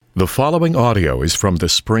The following audio is from the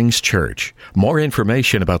Springs Church. More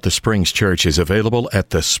information about the Springs Church is available at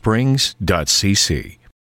thesprings.cc.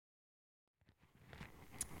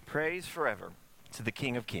 Praise forever to the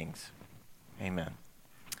King of Kings. Amen.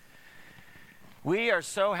 We are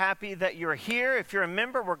so happy that you're here. If you're a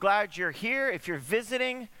member, we're glad you're here. If you're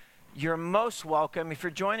visiting, you're most welcome. If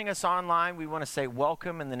you're joining us online, we want to say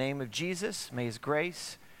welcome in the name of Jesus. May his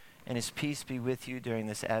grace and his peace be with you during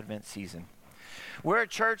this Advent season. We're a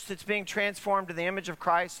church that's being transformed to the image of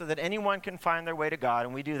Christ so that anyone can find their way to God.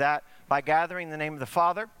 And we do that by gathering in the name of the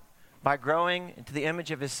Father, by growing into the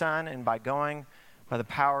image of his Son, and by going by the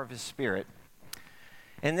power of his Spirit.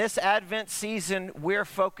 In this Advent season, we're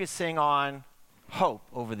focusing on hope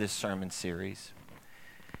over this sermon series.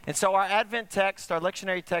 And so our Advent text, our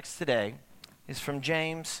lectionary text today, is from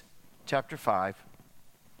James chapter 5,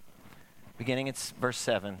 beginning at verse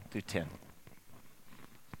 7 through 10.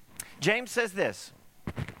 James says this: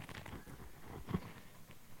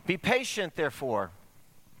 "Be patient, therefore,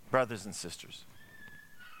 brothers and sisters,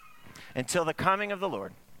 until the coming of the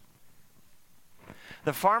Lord.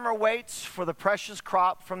 The farmer waits for the precious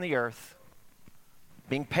crop from the earth,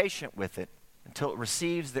 being patient with it until it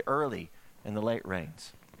receives the early and the late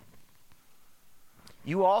rains.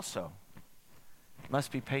 You also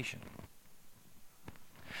must be patient.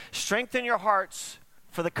 Strengthen your hearts,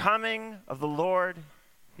 for the coming of the Lord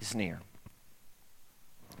is near.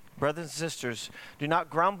 Brothers and sisters, do not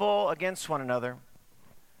grumble against one another,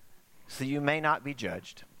 so you may not be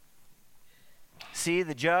judged. See,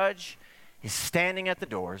 the judge is standing at the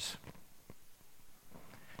doors.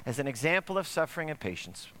 As an example of suffering and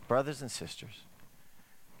patience, brothers and sisters,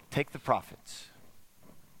 take the prophets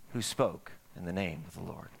who spoke in the name of the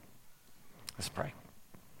Lord." Let's pray.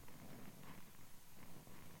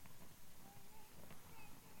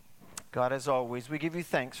 God, as always, we give you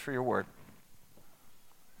thanks for your word.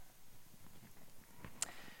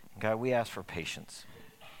 God, we ask for patience.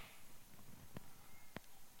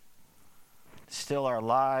 Still our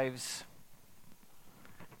lives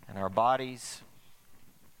and our bodies,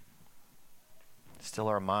 still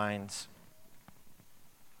our minds.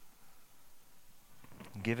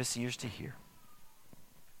 Give us ears to hear.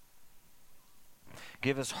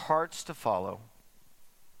 Give us hearts to follow,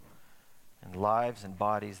 and lives and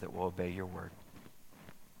bodies that will obey your word.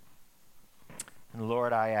 And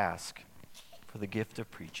Lord, I ask for the gift of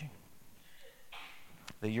preaching,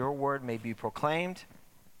 that your word may be proclaimed,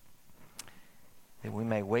 that we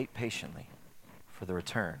may wait patiently for the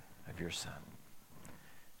return of your Son.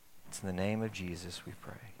 It's in the name of Jesus we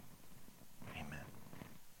pray. Amen.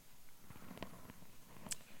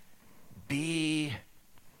 Be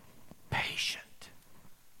patient.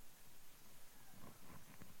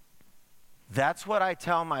 That's what I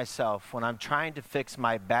tell myself when I'm trying to fix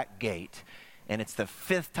my back gate, and it's the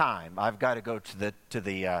fifth time I've got to go to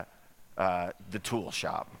the tool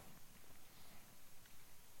shop.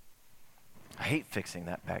 I hate fixing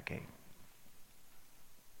that back gate.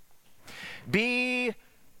 Be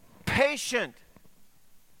patient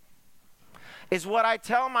is what I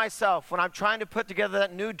tell myself when I'm trying to put together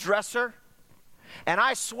that new dresser, and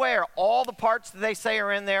I swear all the parts that they say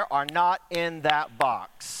are in there are not in that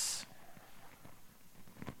box.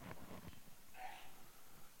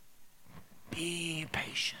 Be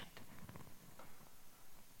patient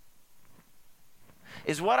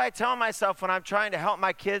is what I tell myself when I'm trying to help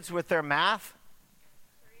my kids with their math.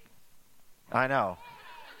 I know.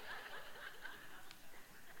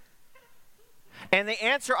 And the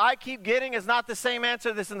answer I keep getting is not the same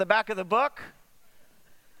answer that's in the back of the book.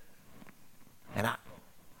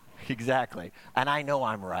 Exactly. And I know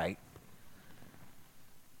I'm right.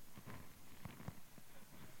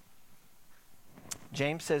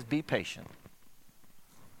 James says, be patient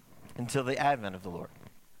until the advent of the Lord.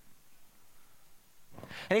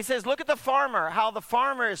 And he says, look at the farmer, how the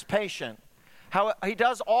farmer is patient, how he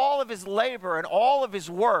does all of his labor and all of his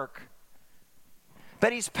work,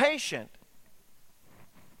 but he's patient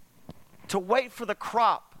to wait for the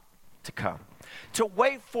crop to come, to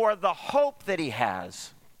wait for the hope that he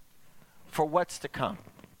has for what's to come.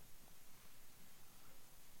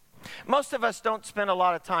 Most of us don't spend a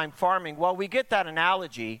lot of time farming. While we get that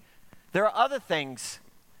analogy, there are other things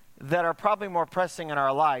that are probably more pressing in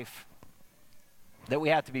our life that we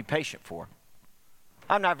have to be patient for.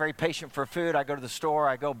 I'm not very patient for food. I go to the store,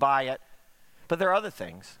 I go buy it. But there are other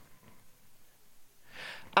things.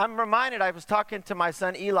 I'm reminded, I was talking to my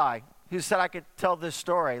son Eli, who said I could tell this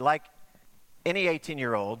story. Like any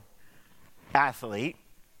 18-year-old athlete,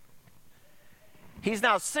 he's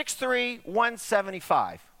now 6'3",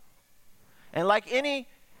 175. And like any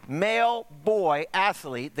male boy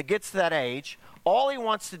athlete that gets to that age, all he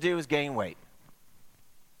wants to do is gain weight.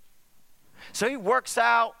 So he works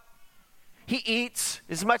out, he eats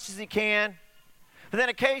as much as he can, but then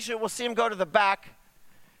occasionally we'll see him go to the back,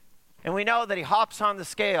 and we know that he hops on the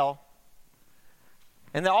scale,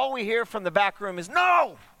 and then all we hear from the back room is,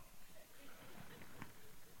 "No!"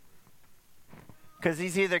 Because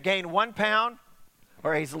he's either gained 1 pound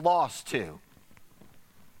or he's lost 2.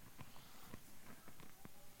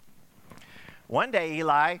 One day,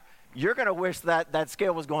 Eli, you're going to wish that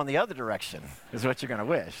scale was going the other direction, is what you're going to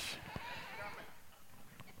wish.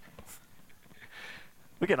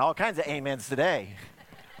 We get all kinds of amens today.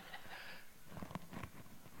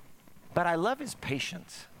 But I love his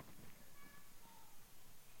patience.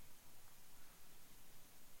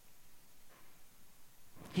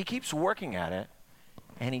 He keeps working at it,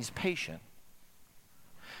 and he's patient.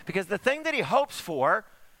 Because the thing that he hopes for,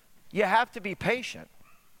 you have to be patient.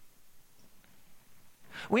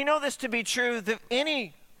 We know this to be true of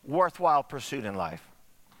any worthwhile pursuit in life.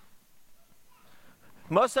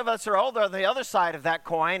 Most of us are older on the other side of that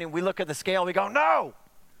coin, and we look at the scale, we go, "No!"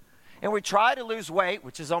 And we try to lose weight,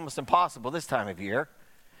 which is almost impossible this time of year.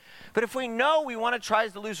 But if we know we want to try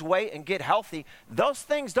to lose weight and get healthy, those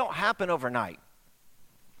things don't happen overnight.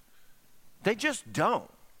 They just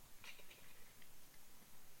don't.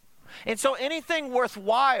 And so anything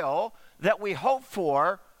worthwhile that we hope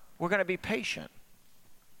for, we're going to be patient.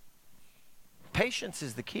 Patience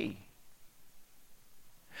is the key.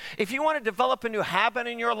 If you want to develop a new habit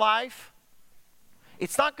in your life,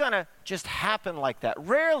 it's not going to just happen like that.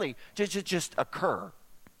 Rarely does it just occur.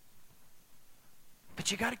 But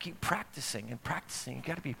you got to keep practicing and practicing. You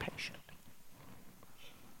got to be patient.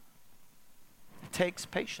 It takes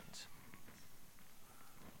patience.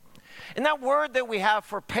 And that word that we have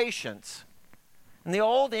for patience, in the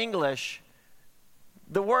Old English,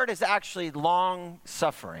 the word is actually long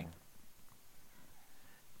suffering.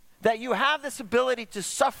 That you have this ability to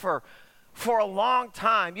suffer for a long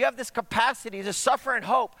time. You have this capacity to suffer and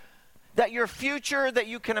hope that your future that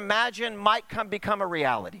you can imagine might become a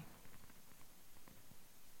reality.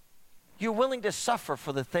 You're willing to suffer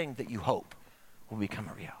for the thing that you hope will become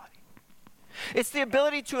a reality. It's the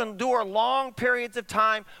ability to endure long periods of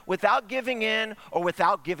time without giving in or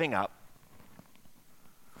without giving up.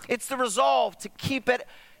 It's the resolve to keep at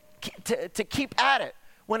it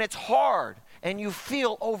when it's hard and you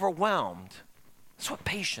feel overwhelmed. That's what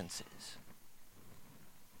patience is.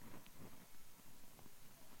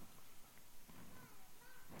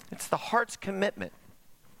 It's the heart's commitment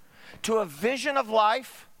to a vision of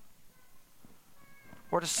life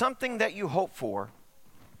or to something that you hope for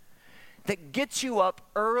that gets you up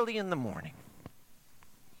early in the morning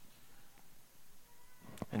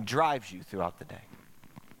and drives you throughout the day.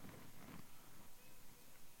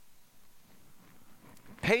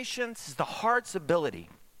 Patience is the heart's ability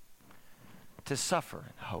to suffer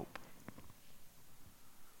and hope.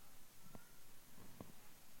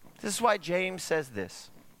 This is why James says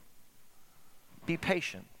this: be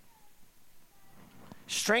patient.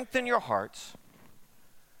 Strengthen your hearts,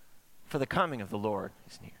 for the coming of the Lord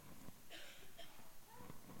is near.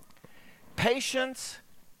 Patience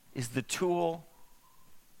is the tool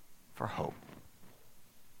for hope.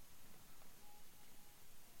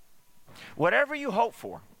 Whatever you hope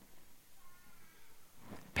for,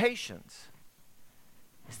 patience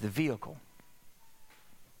is the vehicle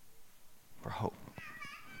for hope.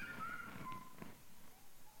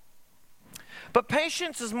 But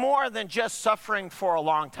patience is more than just suffering for a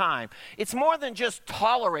long time. It's more than just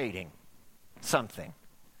tolerating something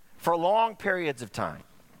for long periods of time.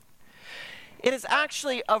 It is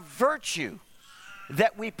actually a virtue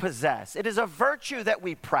that we possess. It is a virtue that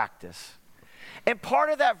we practice. And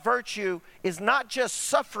part of that virtue is not just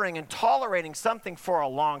suffering and tolerating something for a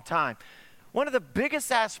long time. One of the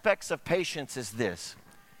biggest aspects of patience is this: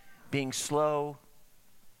 being slow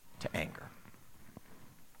to anger.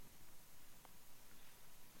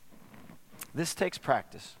 This takes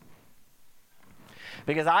practice.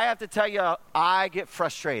 Because I have to tell you, I get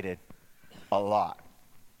frustrated a lot.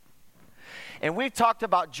 And we've talked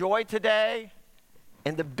about joy today,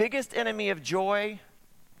 and the biggest enemy of joy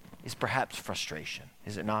is perhaps frustration,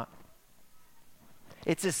 is it not?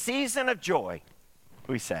 It's a season of joy,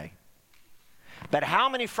 we say. But how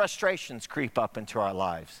many frustrations creep up into our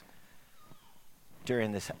lives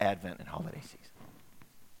during this Advent and holiday season?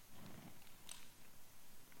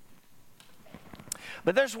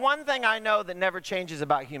 But there's one thing I know that never changes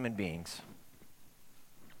about human beings.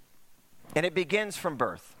 And it begins from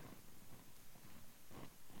birth.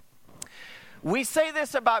 We say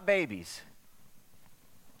this about babies,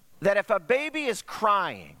 that if a baby is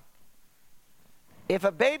crying, if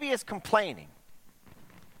a baby is complaining,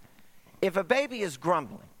 If a baby is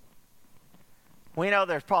grumbling, we know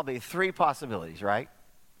there's probably 3 possibilities, right?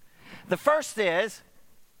 The first is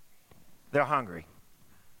they're hungry.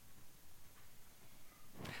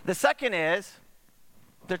 The second is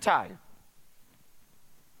they're tired.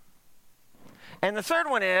 And the third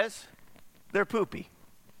one is they're poopy.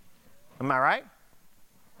 Am I right?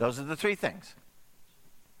 Those are the 3 things.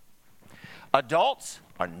 Adults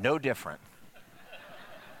are no different.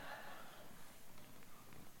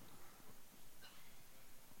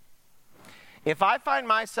 If I find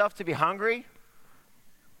myself to be hungry,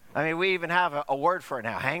 I mean, we even have a word for it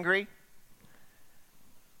now, hangry.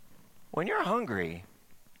 When you're hungry,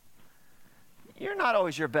 you're not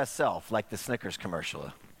always your best self, like the Snickers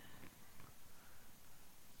commercial.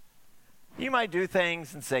 You might do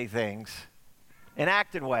things and say things and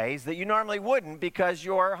act in ways that you normally wouldn't because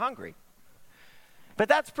you're hungry. But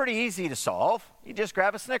that's pretty easy to solve. You just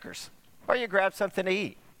grab a Snickers or you grab something to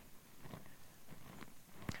eat.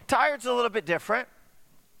 Tired's a little bit different.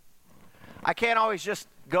 I can't always just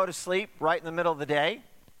go to sleep right in the middle of the day.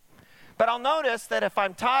 But I'll notice that if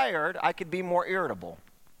I'm tired, I could be more irritable,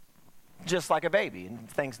 just like a baby, and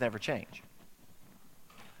things never change.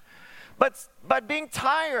 But being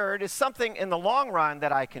tired is something in the long run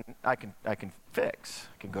that I can fix.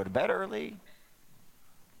 I can go to bed early.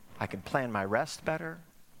 I can plan my rest better.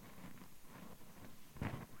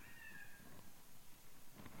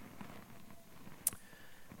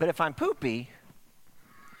 But if I'm poopy,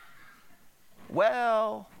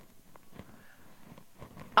 well,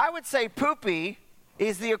 I would say poopy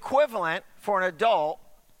is the equivalent for an adult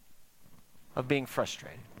of being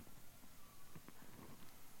frustrated.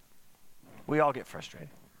 We all get frustrated.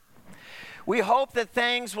 We hope that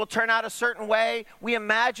things will turn out a certain way. We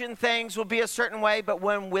imagine things will be a certain way, but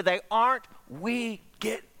when they aren't, we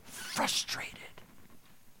get frustrated.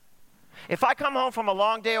 If I come home from a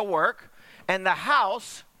long day of work and the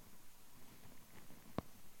house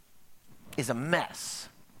is a mess,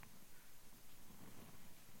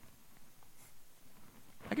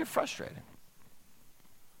 I get frustrated.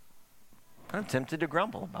 I'm tempted to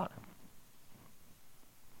grumble about it.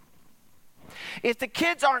 If the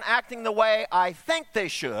kids aren't acting the way I think they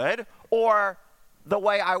should or the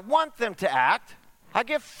way I want them to act, I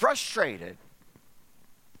get frustrated.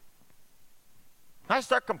 I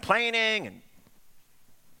start complaining and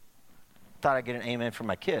thought I'd get an amen from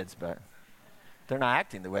my kids, but they're not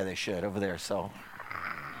acting the way they should over there, so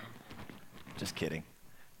just kidding.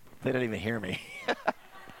 They don't even hear me.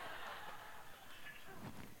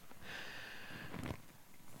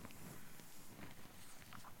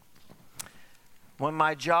 When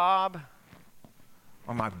my job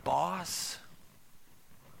or my boss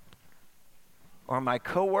or my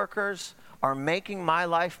coworkers are making my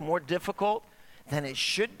life more difficult than it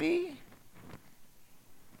should be,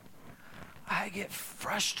 I get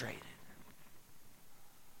frustrated.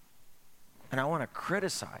 And I want to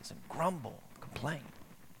criticize and grumble, complain.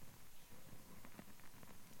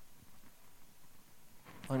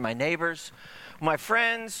 When my neighbors, my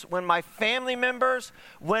friends, when my family members,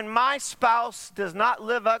 when my spouse does not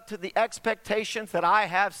live up to the expectations that I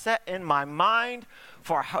have set in my mind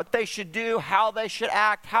for what they should do, how they should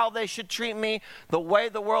act, how they should treat me, the way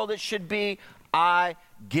the world it should be, I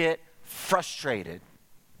get frustrated.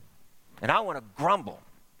 And I want to grumble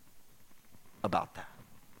about that.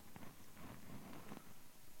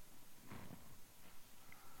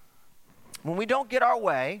 When we don't get our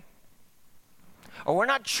way, or we're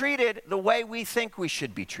not treated the way we think we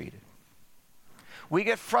should be treated, we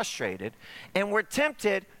get frustrated, and we're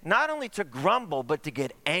tempted not only to grumble, but to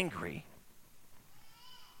get angry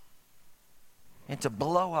and to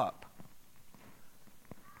blow up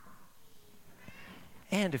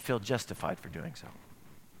and to feel justified for doing so.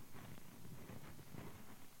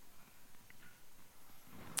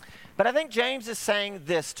 But I think James is saying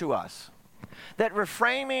this to us, that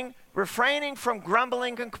refraining from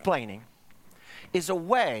grumbling and complaining is a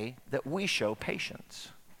way that we show patience.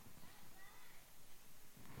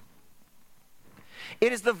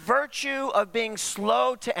 It is the virtue of being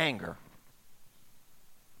slow to anger.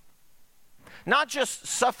 Not just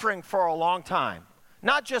suffering for a long time,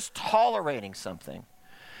 not just tolerating something,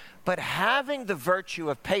 but having the virtue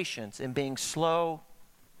of patience and being slow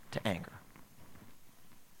to anger.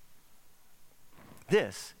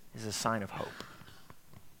 This is a sign of hope.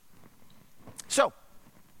 So,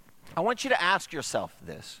 I want you to ask yourself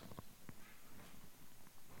this.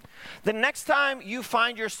 The next time you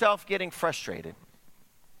find yourself getting frustrated,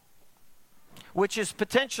 which is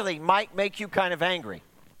potentially might make you kind of angry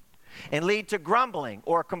and lead to grumbling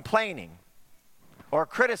or complaining or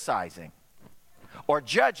criticizing or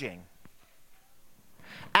judging,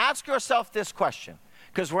 Ask yourself this question,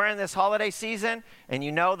 because we're in this holiday season and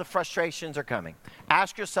you know the frustrations are coming.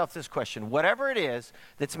 Ask yourself this question. Whatever it is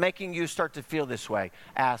that's making you start to feel this way,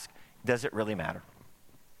 ask, does it really matter?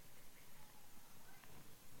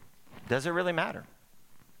 Does it really matter?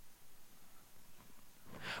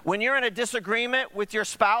 When you're in a disagreement with your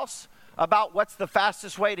spouse about what's the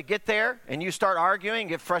fastest way to get there and you start arguing,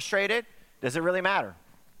 get frustrated, does it really matter?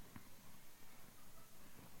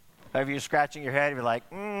 If you're scratching your head, you're like,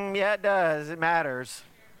 yeah, it does. It matters.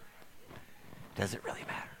 Does it really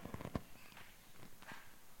matter?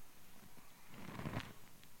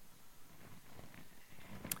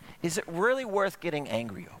 Is it really worth getting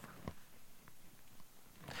angry over?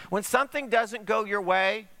 When something doesn't go your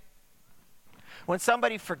way, when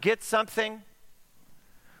somebody forgets something,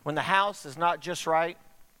 when the house is not just right,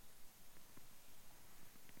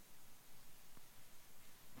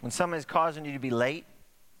 when somebody's causing you to be late,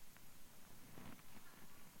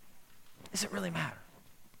 does it really matter?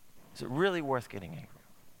 Is it really worth getting angry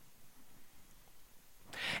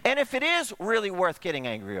over? And if it is really worth getting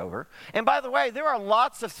angry over, and by the way, there are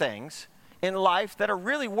lots of things in life that are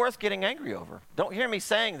really worth getting angry over. Don't hear me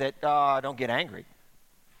saying that, don't get angry.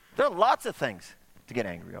 There are lots of things to get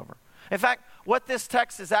angry over. In fact, what this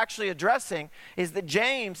text is actually addressing is that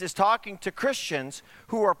James is talking to Christians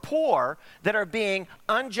who are poor that are being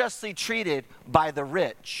unjustly treated by the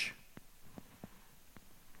rich.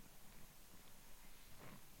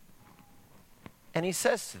 And he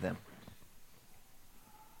says to them,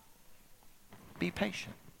 be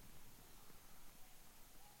patient.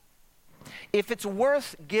 If it's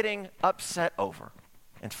worth getting upset over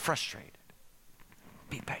and frustrated,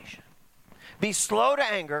 be patient. Be slow to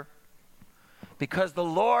anger, because the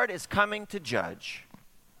Lord is coming to judge.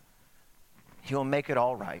 He will make it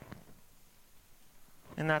all right.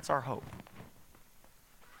 And that's our hope.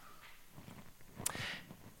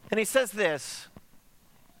 And he says this,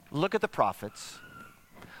 look at the prophets.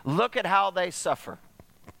 Look at how they suffer.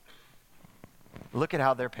 Look at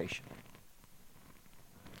how they're patient.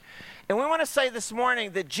 And we want to say this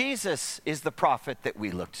morning that Jesus is the prophet that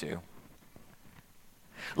we look to.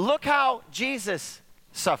 Look how Jesus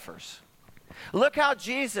suffers. Look how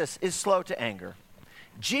Jesus is slow to anger.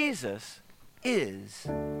 Jesus is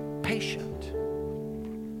patient.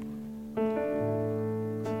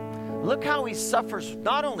 Look how he suffers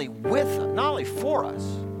not only for us,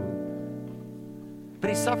 but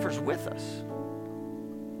he suffers with us.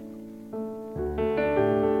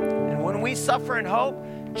 And when we suffer in hope,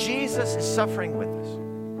 Jesus is suffering with us.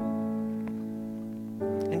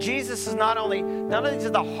 And Jesus is not only to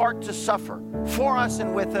the heart to suffer for us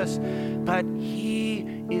and with us, but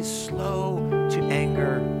he is slow to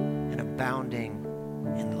anger and abounding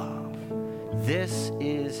in love. This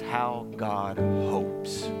is how God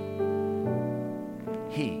hopes.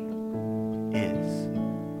 He is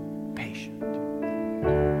patient.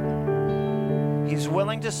 He's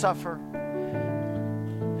willing to suffer,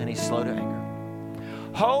 and he's slow to anger.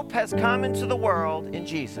 Hope has come into the world in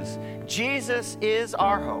Jesus. Jesus is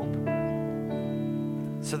our hope.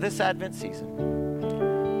 So this Advent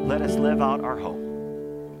season, let us live out our hope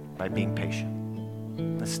by being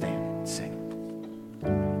patient. Let's stand.